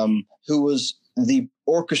 who was the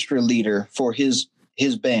orchestra leader for his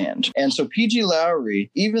band. And so P.G. Lowry,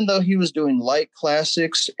 even though he was doing light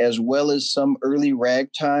classics as well as some early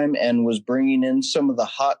ragtime and was bringing in some of the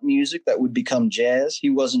hot music that would become jazz, he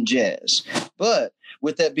wasn't jazz. But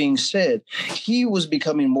with that being said, he was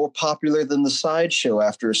becoming more popular than the Sideshow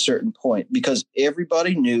after a certain point because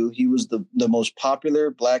everybody knew he was the most popular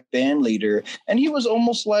black band leader. And he was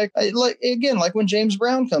almost like when James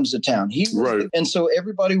Brown comes to town. Right. And so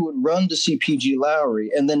everybody would run to see P.G. Lowry.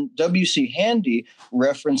 And then W.C. Handy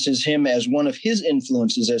references him as one of his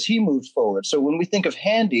influences as he moved forward. So when we think of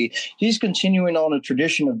Handy, he's continuing on a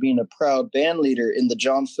tradition of being a proud band leader in the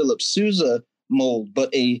John Philip Sousa mold,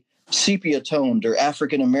 but a sepia-toned or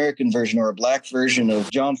African-American version or a black version of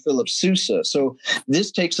John Philip Sousa. So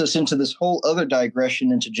this takes us into this whole other digression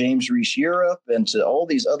into James Reese Europe and to all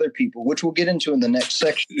these other people, which we'll get into in the next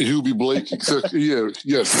section. Hubie Blake,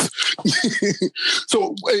 yes.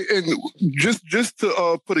 So, and just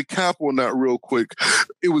to put a cap on that real quick,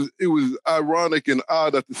 it was ironic and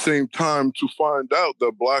odd at the same time to find out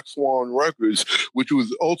that Black Swan Records, which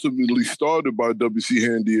was ultimately started by W.C.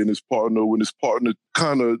 Handy and his partner, when his partner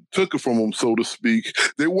kind of took it from him, so to speak,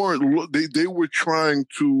 they were trying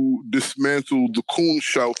to dismantle the coon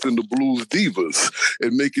shouts and the blues divas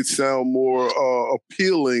and make it sound more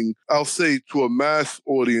appealing, I'll say, to a mass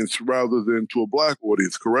audience rather than to a black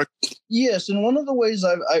audience, correct? Yes, and one of the ways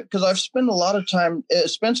I've spent a lot of time,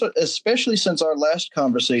 especially since our last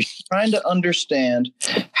conversation, trying to understand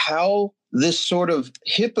how this sort of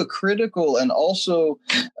hypocritical and also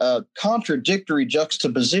contradictory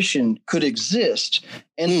juxtaposition could exist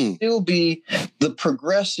and still be the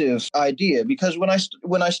progressive idea. Because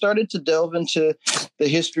when I started to delve into the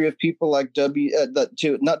history of people like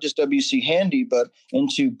not just W.C. Handy, but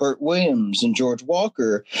into Burt Williams and George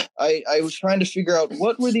Walker, I was trying to figure out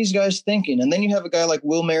what were these guys thinking. And then you have a guy like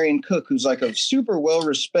Will Marion Cook, who's like a super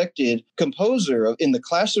well-respected composer in the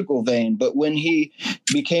classical vein. But when he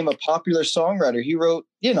became a popular songwriter, he wrote,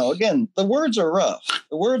 again, the words are rough.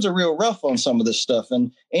 The words are real rough on some of this stuff,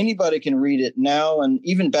 and anybody can read it now. And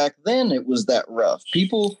even back then, it was that rough.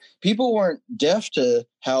 People weren't deaf to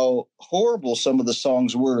how horrible some of the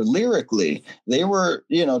songs were lyrically. They were,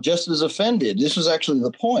 just as offended. This was actually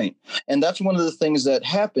the point. And that's one of the things that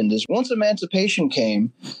happened is once emancipation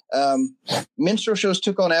came, minstrel shows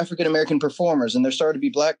took on African-American performers, and there started to be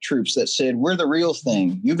black troops that said, we're the real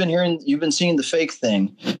thing. You've been seeing the fake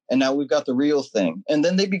thing, and now we've got the real thing. And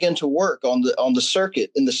then they began to work on the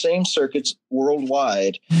circuit, in the same circuits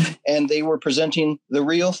worldwide, and they were presenting the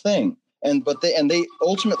real thing. And they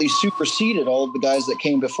ultimately superseded all of the guys that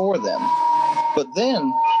came before them. But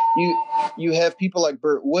then you have people like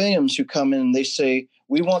Burt Williams who come in and they say,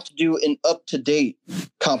 we want to do an up-to-date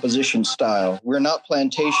composition style. We're not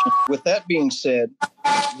plantation. With that being said,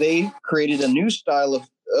 they created a new style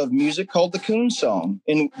of music called the coon song,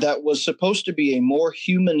 and that was supposed to be a more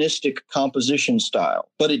humanistic composition style,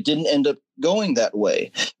 but it didn't end up going that way.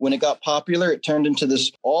 When it got popular, it turned into this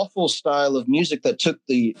awful style of music that took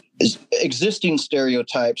the existing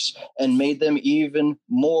stereotypes and made them even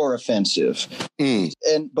more offensive.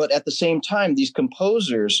 But at the same time, these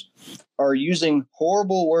composers are using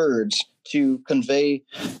horrible words to convey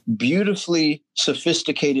beautifully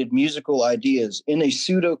sophisticated musical ideas in a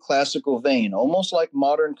pseudo-classical vein, almost like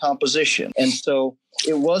modern composition. And so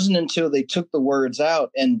it wasn't until they took the words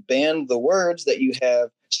out and banned the words that you have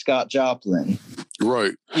Scott Joplin.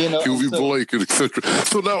 Right. Hubie Blake, etc.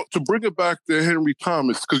 So now to bring it back to Henry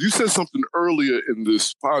Thomas, because you said something earlier in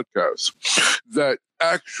this podcast that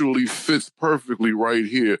actually fits perfectly right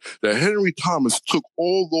here, that Henry Thomas took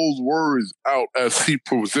all those words out as he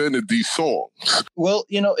presented these songs. Well,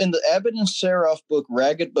 in the Abbott and Saroff book,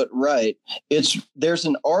 Ragged But Right, there's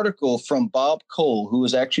an article from Bob Cole, who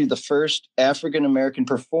was actually the first African-American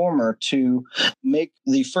performer to make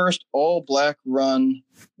the first all-black run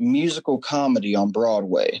musical comedy on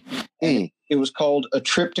Broadway. It was called A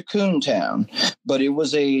Trip to Coontown, but it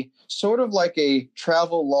was a sort of like a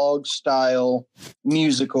travel log style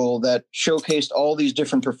musical that showcased all these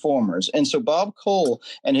different performers. And so Bob Cole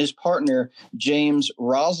and his partner, James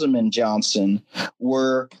Rosamond Johnson,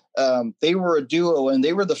 they were a duo, and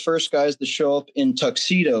they were the first guys to show up in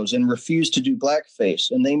tuxedos and refuse to do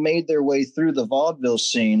blackface. And they made their way through the vaudeville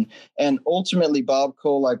scene. And ultimately, Bob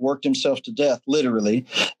Cole worked himself to death, literally.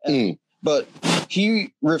 But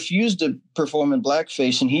he refused to perform in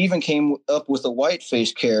blackface, and he even came up with a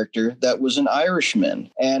whiteface character that was an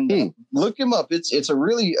Irishman. And look him up. It's a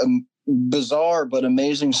really bizarre but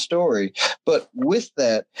amazing story. But with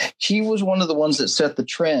that, he was one of the ones that set the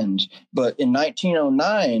trend. But in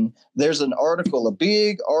 1909, there's an article, a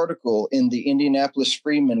big article in the Indianapolis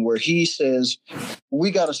Freeman, where he says, we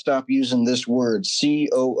got to stop using this word,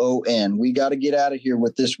 COON. We got to get out of here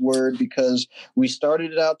with this word, because we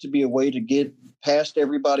started it out to be a way to get past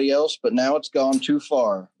everybody else, but now it's gone too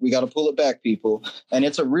far. We got to pull it back, people. And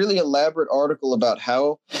it's a really elaborate article about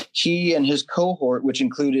how he and his cohort, which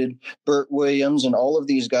included Burt Williams and all of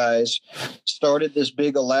these guys, started this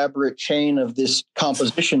big elaborate chain of this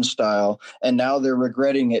composition style. And now they're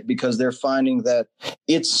regretting it, because they're finding that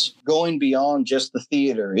it's going beyond just the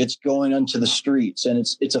theater. It's going into the streets, and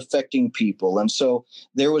it's affecting people. And so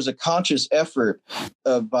there was a conscious effort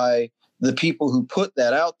by the people who put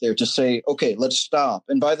that out there to say, okay, let's stop.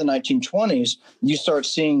 And by the 1920s, you start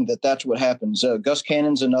seeing that that's what happens. Gus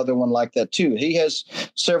Cannon's another one like that too. He has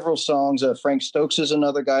several songs. Frank Stokes is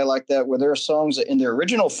another guy like that, where there are songs that in their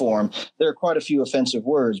original form, there are quite a few offensive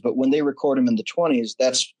words, but when they record them in the 20s,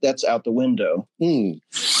 that's out the window.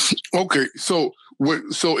 Okay, so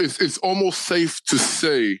it's almost safe to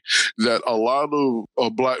say that a lot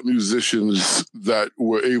of black musicians that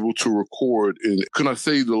were able to record in, can I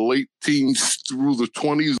say, the late teens through the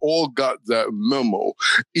 20s, all got that memo,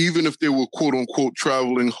 even if they were quote unquote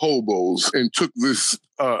traveling hobos, and took this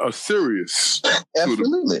serious.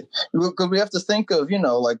 Absolutely. Because we have to think of,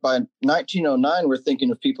 by 1909, we're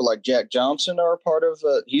thinking of people like Jack Johnson are a part of,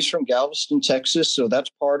 he's from Galveston, Texas. So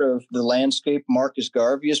that's part of the landscape. Marcus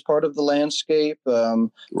Garvey is part of the landscape.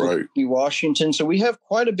 Right. Washington. So we have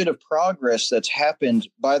quite a bit of progress that's happened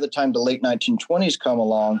by the time the late 1920s come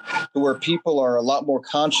along, to where people are a lot more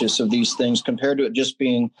conscious of these things, compared to it just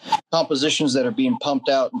being compositions that are being pumped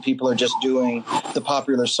out and people are just doing the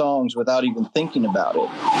popular songs without even thinking about it.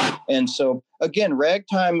 And so, again,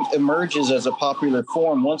 ragtime emerges as a popular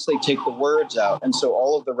form once they take the words out. And so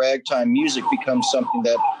all of the ragtime music becomes something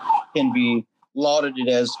that can be lauded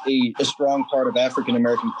as a strong part of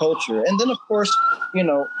African-American culture. And then, of course,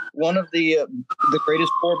 one of the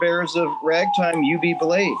greatest forebearers of ragtime, U.B.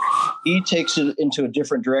 Blake, he takes it into a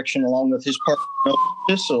different direction along with his partner,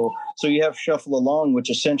 Thistle. So you have Shuffle Along, which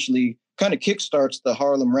essentially kind of kickstarts the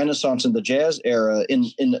Harlem Renaissance and the jazz era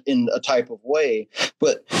in a type of way.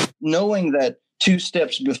 But knowing that 2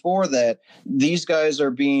 steps before that, these guys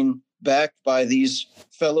are being backed by these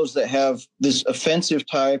fellows that have this offensive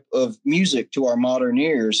type of music to our modern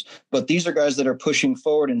ears, but these are guys that are pushing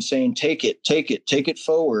forward and saying, take it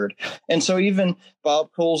forward. And so even Bob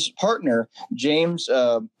Cole's partner, James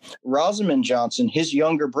Rosamond Johnson, his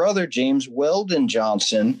younger brother, James Weldon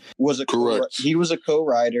Johnson, was a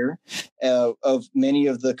co-writer of many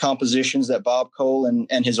of the compositions that Bob Cole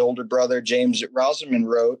and his older brother, James Rosamond,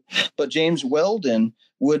 wrote. But James Weldon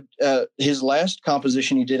his last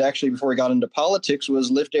composition he did actually before he got into politics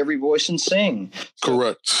was Lift Every Voice and Sing.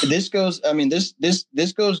 Correct. This goes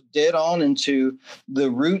dead on into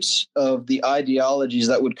the roots of the ideologies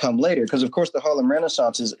that would come later. Because of course the Harlem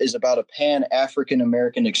Renaissance is about a pan-African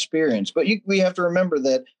American experience. But we have to remember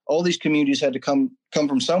that all these communities had to come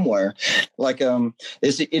from somewhere.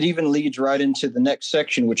 It even leads right into the next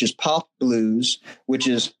section, which is pop blues, which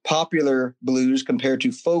is popular blues compared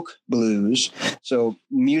to folk blues. So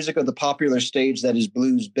music of the popular stage that is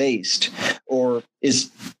blues based, or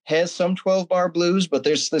has some 12-bar blues, but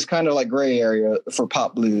there's this kind of gray area for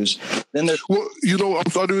pop blues. Then there's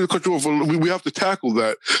I'm sorry to cut you off. We have to tackle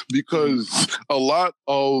that, because a lot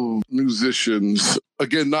of musicians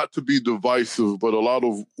again, not to be divisive, but a lot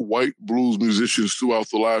of white blues musicians throughout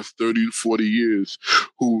the last 30 to 40 years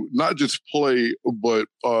who not just play, but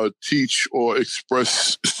teach or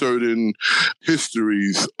express certain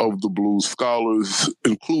histories of the blues, scholars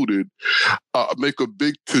included, make a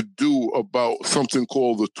big to-do about something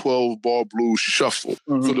called the 12-bar blues shuffle.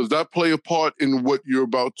 Mm-hmm. So does that play a part in what you're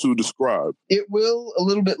about to describe? It will a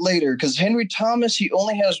little bit later, because Henry Thomas, he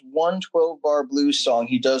only has one 12-bar blues song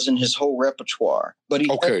he does in his whole repertoire. But he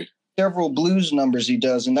has several blues numbers he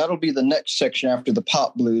does, and that'll be the next section after the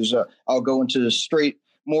pop blues. I'll go into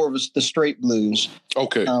more of the straight blues.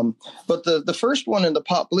 Okay. But the first one in the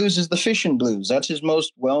pop blues is the Fishin' Blues. That's his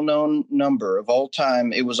most well-known number of all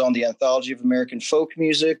time. It was on the Anthology of American Folk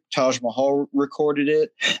Music. Taj Mahal recorded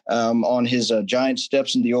it on his Giant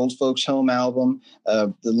Steps in the Old Folks Home album.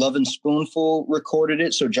 The Lovin' Spoonful recorded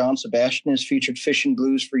it. So John Sebastian has featured Fishin'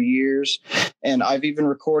 Blues for years. And I've even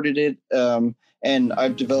recorded it. And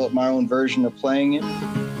I've developed my own version of playing it.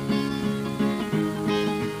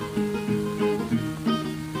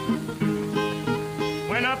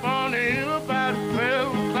 Went up on the hill about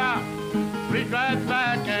 12 o'clock, reached right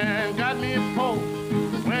back and got me a poke.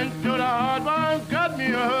 Went to the hard one, got me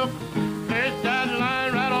a hook, placed that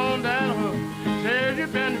line right on that hook. Says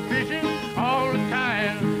you've been fishing all the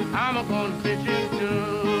time, I'm going fishing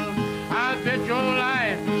too. I bet your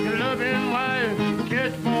life, your loving wife,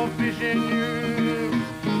 catch more fishing you.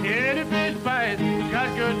 Any fish bite,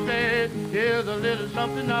 got good bait, here's a little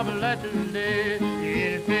something I would like to lay.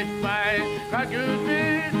 Any fish bite, got good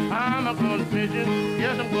bait, I'm a going fishing,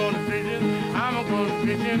 yes I'm going fishing, I'm a going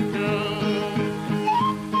fishing too.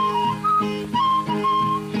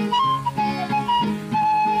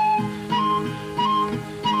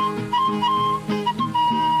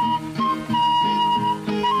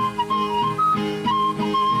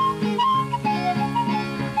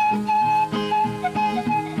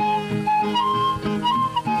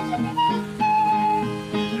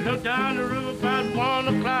 Down the river about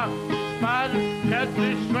 1 o'clock, spider,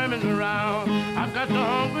 catfish swimming around. I got so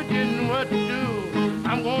hungry, didn't know what to do.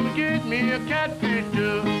 I'm gonna get me a catfish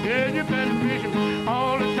too. Yeah, you've been fishing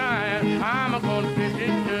all the time, I'm gonna fish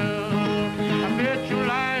it too. I bet your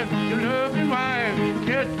life, your loving wife,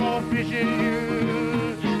 catch more fishing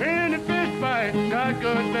you. Any fish bite, got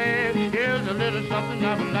good bait, here's a little something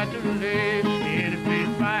I would like to lay. Any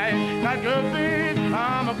fish bite, got good bait,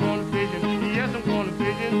 I'm gonna fish it. Yes, I'm going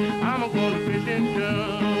fishing, I'm going fishing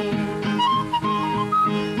too.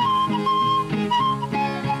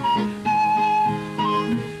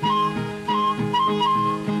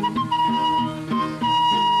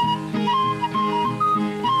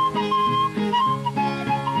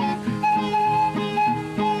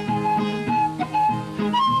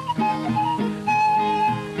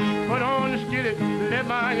 Put on the skillet, let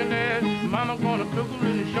my leg, mama gonna cook a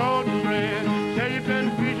little short bread. Say you've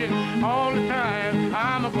been fishing all the time,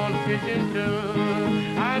 I'm gonna fishing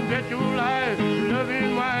too. I bet your life,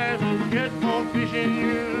 loving wife, get more fishing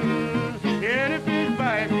you. Any fish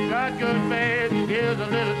bite, got good bait, here's a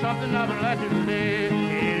little something I would like to lay.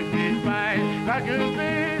 Any fish bite, got good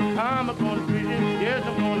bait, I'm gonna fishing, yes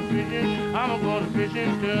I'm gonna fishing, I'm gonna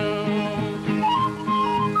fishing too.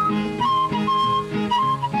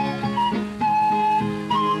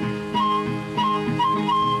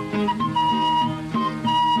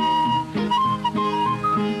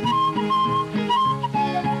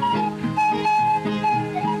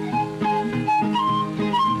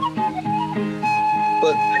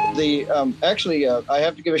 I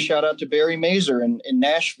have to give a shout out to Barry Mazer in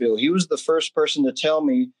Nashville. He was the first person to tell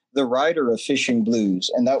me the writer of Fishing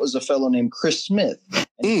Blues, and that was a fellow named Chris Smith.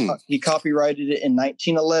 He copyrighted it in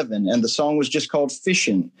 1911, and the song was just called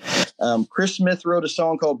Fishin'. Chris Smith wrote a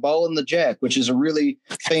song called Ballin' the Jack, which is a really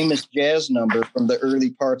famous jazz number from the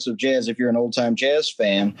early parts of jazz, if you're an old-time jazz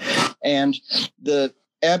fan. And the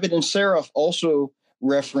Abbott and Seraph also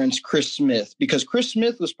reference Chris Smith, because Chris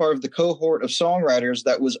Smith was part of the cohort of songwriters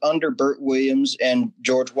that was under Burt Williams and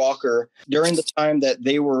George Walker during the time that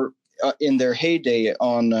they were in their heyday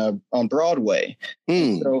on Broadway.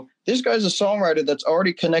 So this guy's a songwriter that's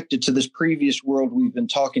already connected to this previous world we've been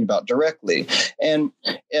talking about directly. And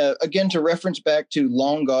again, to reference back to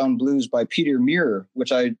Long Gone Blues by Peter Muir,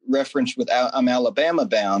 which I referenced with I'm Alabama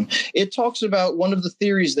Bound, it talks about one of the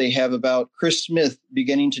theories they have about Chris Smith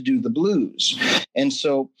beginning to do the blues. And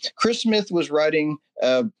so Chris Smith was writing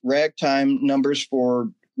ragtime numbers for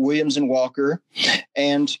Williams and Walker.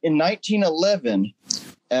 And in 1911,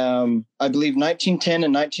 I believe 1910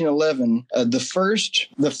 and 1911,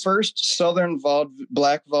 the first Southern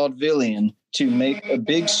black vaudevillian to make a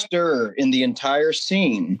big stir in the entire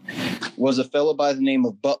scene was a fellow by the name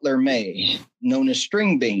of Butler May, known as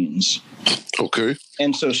String Beans. Okay.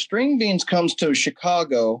 And so String Beans comes to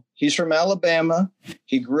Chicago. He's from Alabama.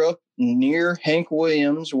 He grew up near Hank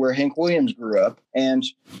Williams, where Hank Williams grew up. And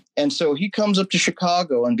so he comes up to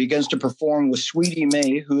Chicago and begins to perform with Sweetie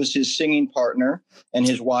Mae, who is his singing partner, and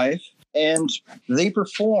his wife. And they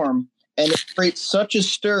perform, and it creates such a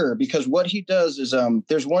stir because what he does is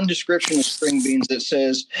there's one description of String Beans that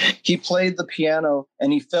says he played the piano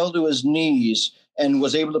and he fell to his knees and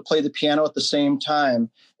was able to play the piano at the same time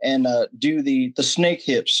and do the snake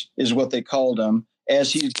hips is what they called him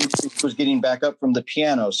as he was getting back up from the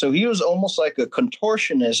piano. So he was almost like a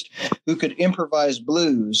contortionist who could improvise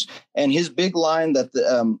blues. And his big line that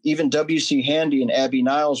even W.C. Handy and Abby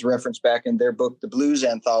Niles referenced back in their book, The Blues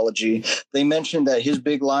Anthology, they mentioned that his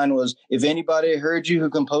big line was, if anybody heard you who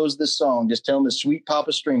composed this song, just tell him it's Sweet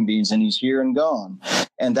Papa String Beans and he's here and gone.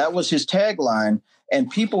 And that was his tagline. And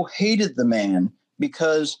people hated the man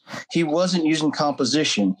because he wasn't using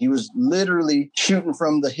composition. He was literally shooting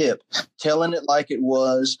from the hip, telling it like it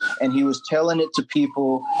was, and he was telling it to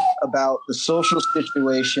people about the social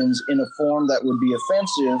situations in a form that would be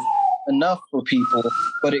offensive enough for people,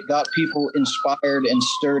 but it got people inspired and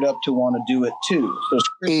stirred up to want to do it too.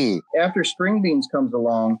 So after String Beans comes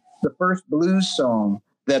along, the first blues song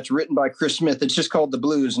that's written by Chris Smith, it's just called The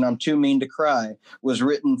Blues, and I'm Too Mean to Cry, was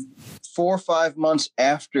written 4 or 5 months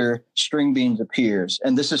after String Beans appears.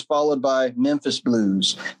 And this is followed by Memphis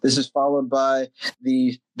Blues. This is followed by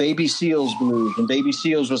the Baby Seals Blues. And Baby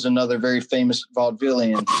Seals was another very famous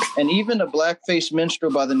vaudevillian. And even a blackface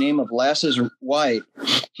minstrel by the name of Lasses White,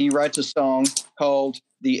 he writes a song called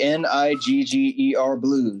the Nigger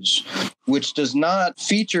Blues, which does not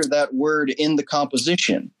feature that word in the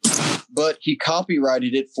composition, but he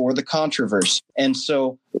copyrighted it for the controversy. And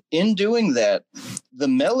so in doing that, the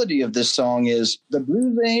melody of this song is, the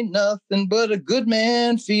blues ain't nothing but a good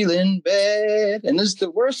man feeling bad, and it's the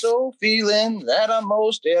worst old feeling that I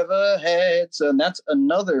most ever had. So that's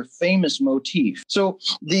another famous motif. So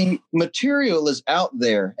the material is out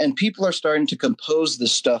there, and people are starting to compose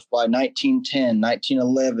this stuff by 1910,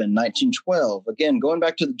 1911, 1912. Again, going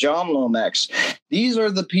back to the John Lomax, these are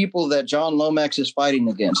the people that John Lomax is fighting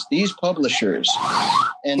against, these publishers.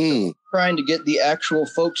 And trying to get the actual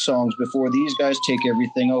folk songs before these guys take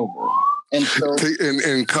everything over. And so,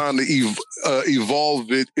 and kind of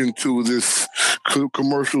evolve it into this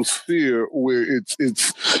commercial sphere where it's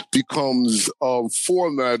becomes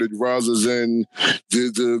formatted rather than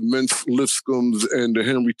the Mintz Lipscombs and the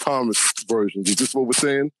Henry Thomas versions. Is this what we're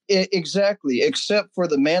saying? Exactly. Except for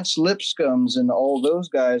the Mance Lipscombs and all those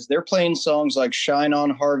guys, they're playing songs like Shine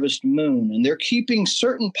on Harvest Moon, and they're keeping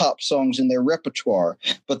certain pop songs in their repertoire,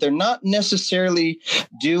 but they're not necessarily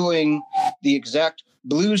doing the exact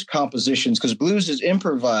blues compositions, because blues is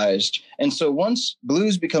improvised. And so once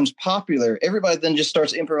blues becomes popular, everybody then just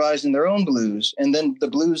starts improvising their own blues. And then the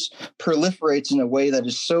blues proliferates in a way that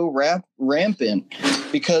is so rampant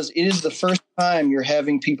because it is the first time you're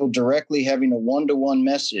having people directly having a one-to-one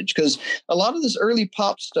message. Because a lot of this early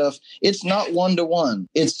pop stuff, it's not one-to-one.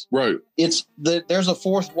 It's right. There's a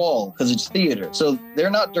fourth wall because it's theater. So they're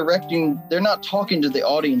not talking to the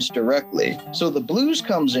audience directly. So the blues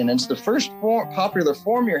comes in, and it's the first popular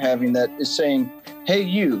form you're having that is saying, hey,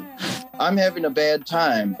 you, I'm having a bad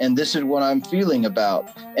time, and this is what I'm feeling about.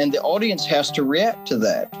 And the audience has to react to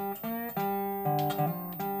that.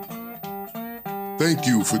 Thank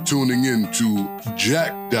you for tuning in to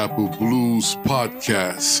Jack Dapper Blues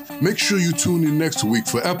Podcast. Make sure you tune in next week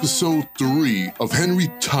for episode 3 of Henry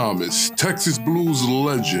Thomas, Texas blues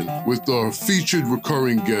legend, with our featured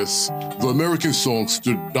recurring guest, the American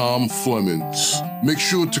songster Dom Flemons. Make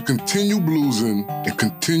sure to continue bluesing and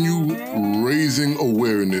continue raising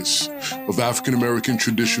awareness of African American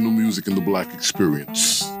traditional music and the Black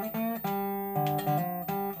experience.